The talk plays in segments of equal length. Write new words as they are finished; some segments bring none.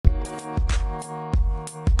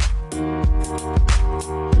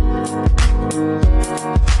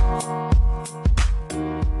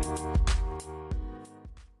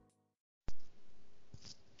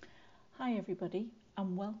everybody,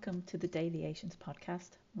 and welcome to the Daily Asians podcast.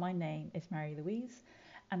 My name is Mary Louise,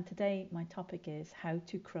 and today my topic is how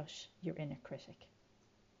to crush your inner critic.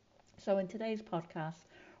 So, in today's podcast,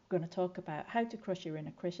 we're going to talk about how to crush your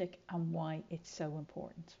inner critic and why it's so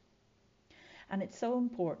important. And it's so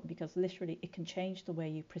important because literally it can change the way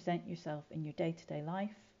you present yourself in your day-to-day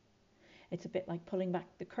life. It's a bit like pulling back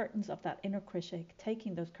the curtains of that inner critic,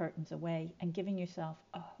 taking those curtains away, and giving yourself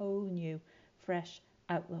a whole new, fresh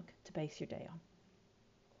outlook to base your day on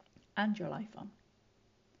and your life on.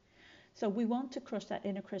 So we want to crush that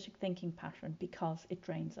inner critic thinking pattern because it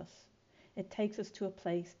drains us. It takes us to a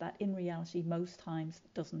place that in reality most times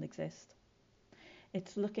doesn't exist.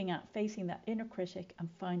 It's looking at facing that inner critic and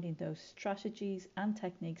finding those strategies and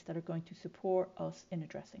techniques that are going to support us in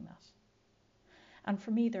addressing that. And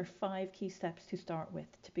for me, there are 5 key steps to start with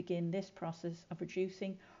to begin this process of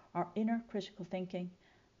reducing our inner critical thinking.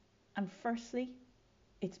 And firstly,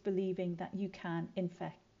 it's believing that you can, in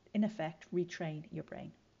effect, retrain your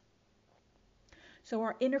brain. So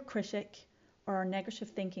our inner critic, or our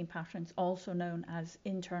negative thinking patterns, also known as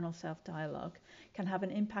internal self-dialogue, can have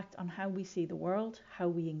an impact on how we see the world, how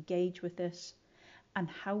we engage with it, and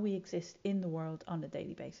how we exist in the world on a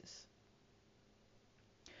daily basis.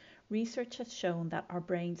 Research has shown that our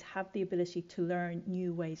brains have the ability to learn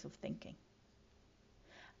new ways of thinking.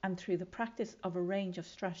 And through the practice of a range of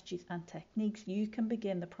strategies and techniques, you can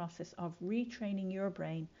begin the process of retraining your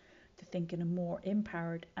brain to think in a more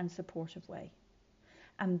empowered and supportive way.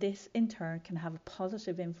 And this in turn can have a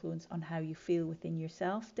positive influence on how you feel within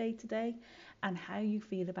yourself day to day and how you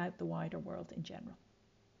feel about the wider world in general.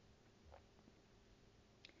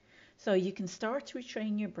 So you can start to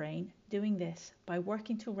retrain your brain doing this by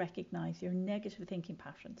working to recognize your negative thinking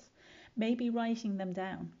patterns, maybe writing them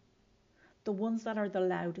down. The ones that are the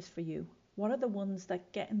loudest for you. What are the ones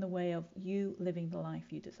that get in the way of you living the life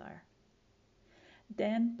you desire?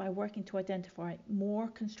 Then, by working to identify more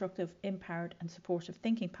constructive, empowered and supportive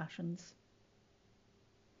thinking patterns,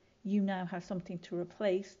 you now have something to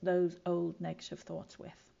replace those old negative thoughts with.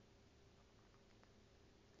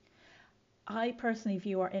 I personally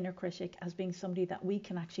view our inner critic as being somebody that we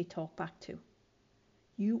can actually talk back to.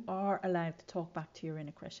 You are allowed to talk back to your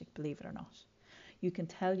inner critic, believe it or not. You can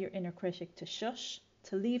tell your inner critic to shush,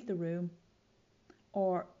 to leave the room,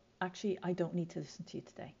 or actually, I don't need to listen to you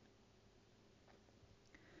today.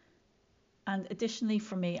 And additionally,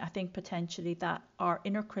 for me, I think potentially that our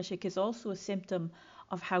inner critic is also a symptom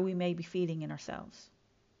of how we may be feeling in ourselves.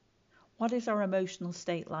 What is our emotional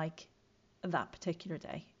state like that particular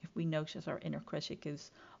day if we notice our inner critic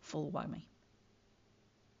is full whammy?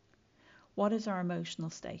 What is our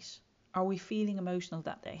emotional state? Are we feeling emotional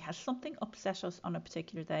that day? Has something upset us on a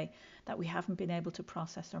particular day that we haven't been able to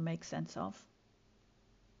process or make sense of?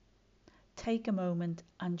 Take a moment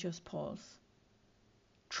and just pause.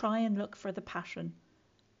 Try and look for the pattern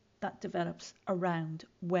that develops around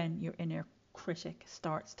when your inner critic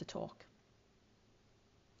starts to talk.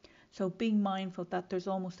 So being mindful that there's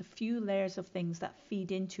almost a few layers of things that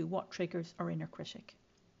feed into what triggers our inner critic.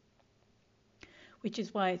 Which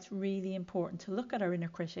is why it's really important to look at our inner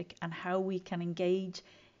critic and how we can engage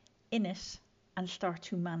in it and start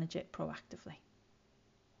to manage it proactively.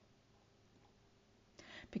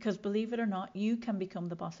 Because believe it or not, you can become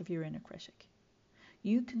the boss of your inner critic.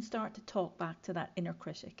 You can start to talk back to that inner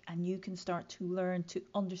critic and you can start to learn to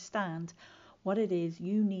understand what it is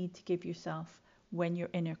you need to give yourself when your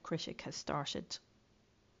inner critic has started.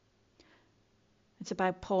 It's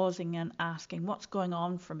about pausing and asking, what's going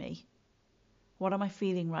on for me? What am I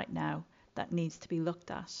feeling right now that needs to be looked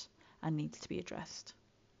at and needs to be addressed?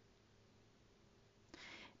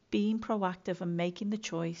 Being proactive and making the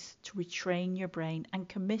choice to retrain your brain and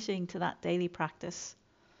committing to that daily practice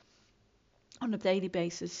on a daily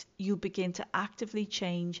basis, you'll begin to actively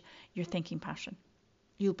change your thinking pattern.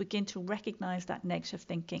 You'll begin to recognize that negative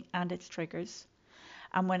thinking and its triggers.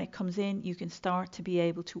 And when it comes in, you can start to be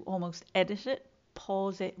able to almost edit it,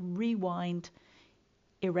 pause it, rewind,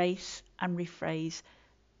 erase and rephrase,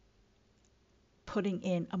 putting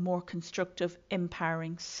in a more constructive,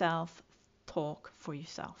 empowering self-talk for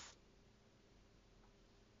yourself.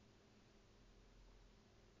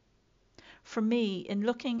 For me, in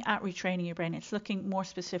looking at retraining your brain, it's looking more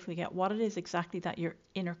specifically at what it is exactly that your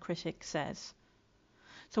inner critic says.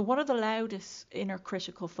 So what are the loudest inner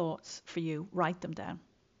critical thoughts for you? Write them down.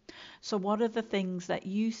 So what are the things that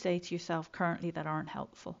you say to yourself currently that aren't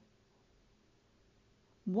helpful?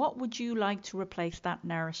 What would you like to replace that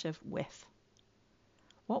narrative with?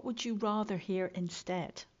 What would you rather hear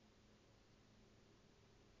instead?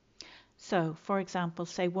 So, for example,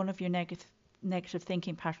 say one of your negative negative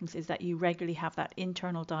thinking patterns is that you regularly have that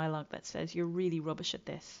internal dialogue that says you're really rubbish at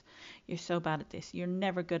this, you're so bad at this, you're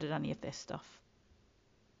never good at any of this stuff.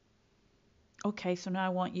 Okay, so now I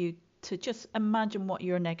want you to just imagine what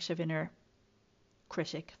your negative inner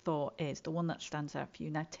critic thought is, the one that stands out for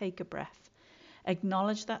you. Now take a breath,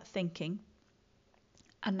 acknowledge that thinking,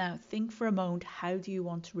 and now think for a moment, how do you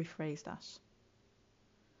want to rephrase that?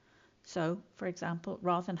 So, for example,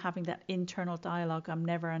 rather than having that internal dialogue, I'm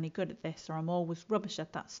never any good at this, or I'm always rubbish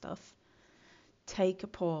at that stuff, take a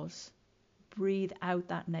pause, breathe out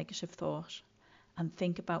that negative thought, and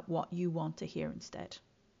think about what you want to hear instead.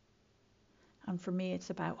 And for me, it's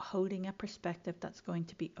about holding a perspective that's going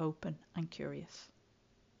to be open and curious.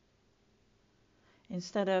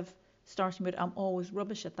 Instead of starting with, I'm always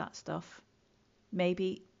rubbish at that stuff,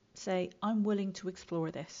 maybe say, I'm willing to explore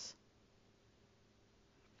this.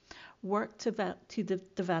 Work to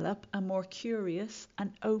develop a more curious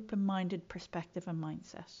and open-minded perspective and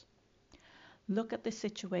mindset. Look at the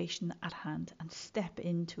situation at hand and step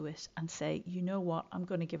into it and say, you know what, I'm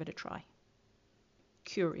going to give it a try.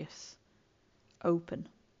 Curious. Open.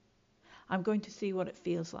 I'm going to see what it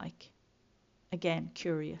feels like. Again,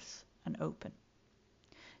 curious and open.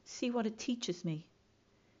 See what it teaches me.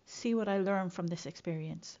 See what I learn from this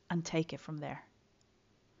experience and take it from there.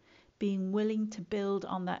 Being willing to build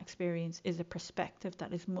on that experience is a perspective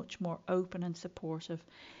that is much more open and supportive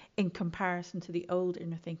in comparison to the old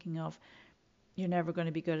inner thinking of you're never going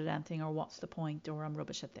to be good at anything, or what's the point, or I'm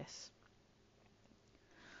rubbish at this.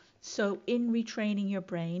 So in retraining your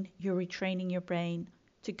brain, you're retraining your brain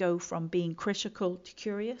to go from being critical to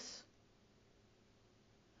curious,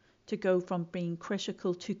 to go from being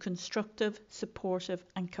critical to constructive, supportive,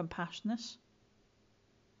 and compassionate,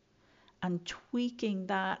 and tweaking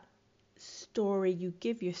that story you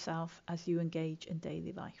give yourself as you engage in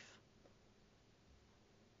daily life.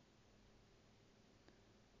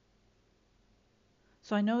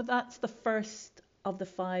 So I know that's the first of the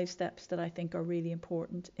 5 steps that I think are really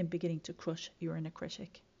important in beginning to crush your inner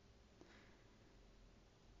critic.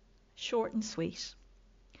 Short and sweet.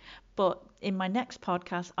 But in my next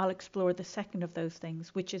podcast, I'll explore the second of those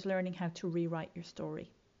things, which is learning how to rewrite your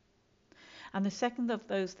story. And the second of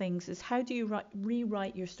those things is, how do you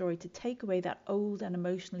rewrite your story to take away that old and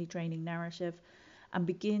emotionally draining narrative and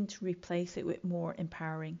begin to replace it with more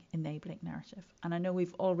empowering, enabling narrative. And I know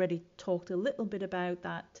we've already talked a little bit about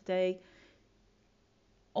that today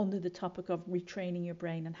under the topic of retraining your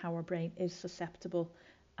brain and how our brain is susceptible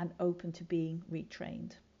and open to being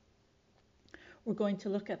retrained. We're going to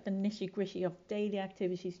look at the nitty-gritty of daily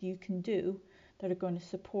activities you can do that are going to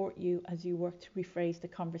support you as you work to rephrase the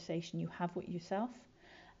conversation you have with yourself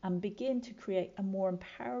and begin to create a more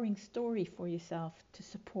empowering story for yourself to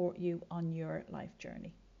support you on your life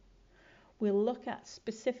journey. We'll look at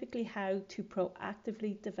specifically how to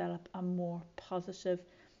proactively develop a more positive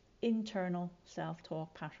internal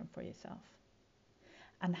self-talk pattern for yourself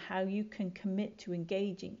and how you can commit to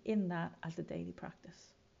engaging in that as a daily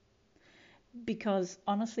practice. Because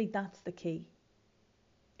honestly, that's the key.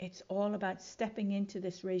 It's all about stepping into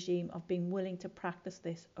this regime of being willing to practice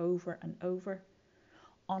this over and over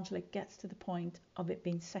until it gets to the point of it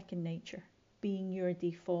being second nature, being your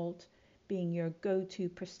default, being your go-to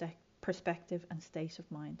perspective and state of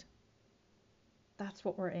mind. That's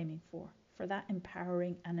what we're aiming for that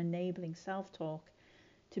empowering and enabling self-talk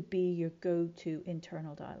to be your go-to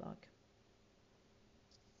internal dialogue.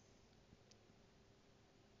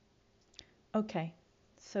 Okay,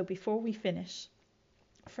 so before we finish,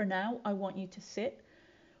 for now, I want you to sit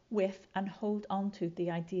with and hold on to the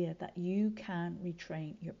idea that you can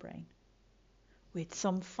retrain your brain. With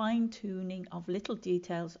some fine-tuning of little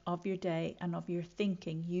details of your day and of your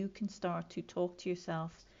thinking, you can start to talk to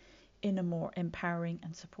yourself in a more empowering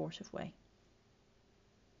and supportive way.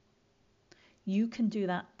 You can do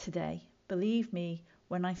that today. Believe me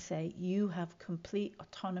when I say you have complete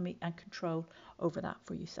autonomy and control over that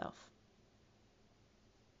for yourself.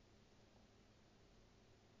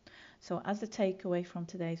 So as a takeaway from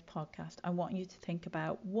today's podcast, I want you to think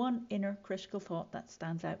about one inner critical thought that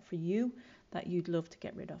stands out for you that you'd love to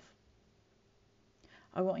get rid of.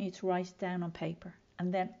 I want you to write it down on paper,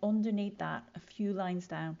 and then underneath that, a few lines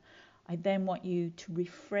down, I then want you to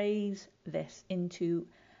rephrase this into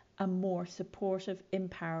a more supportive,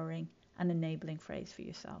 empowering and enabling phrase for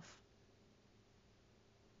yourself.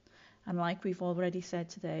 And like we've already said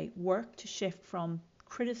today, work to shift from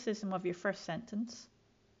criticism of your first sentence,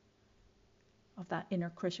 of that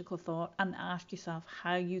inner critical thought, and ask yourself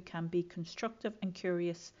how you can be constructive and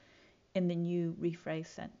curious in the new rephrased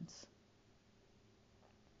sentence.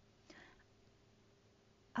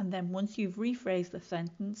 And then once you've rephrased the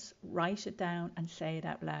sentence, write it down and say it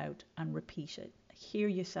out loud and repeat it. Hear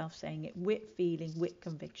yourself saying it with feeling, with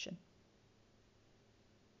conviction.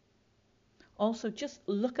 Also, just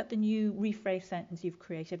look at the new rephrased sentence you've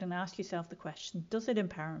created and ask yourself the question, does it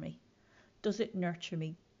empower me? Does it nurture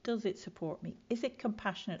me? Does it support me? Is it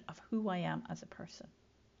compassionate of who I am as a person?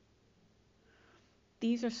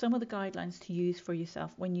 These are some of the guidelines to use for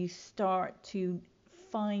yourself when you start to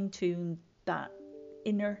fine-tune that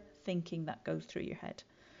inner thinking that goes through your head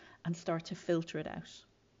and start to filter it out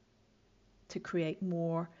to create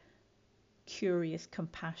more curious,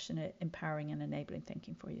 compassionate, empowering and enabling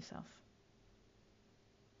thinking for yourself.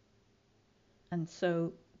 And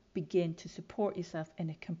so begin to support yourself in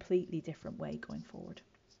a completely different way going forward.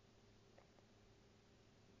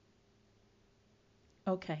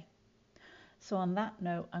 Okay, so on that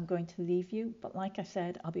note, I'm going to leave you. But like I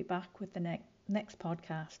said, I'll be back with the next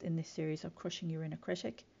podcast in this series of Crushing Your Inner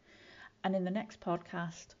Critic. And in the next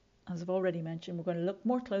podcast, as I've already mentioned, we're going to look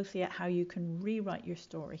more closely at how you can rewrite your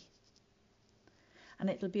story. And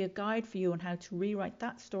it'll be a guide for you on how to rewrite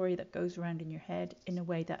that story that goes around in your head in a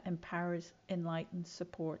way that empowers, enlightens,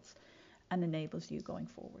 supports, and enables you going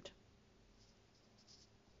forward.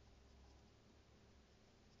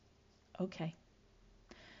 Okay,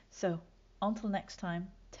 so until next time,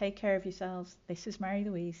 take care of yourselves. This is Mary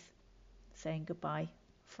Louise saying goodbye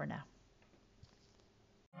for now.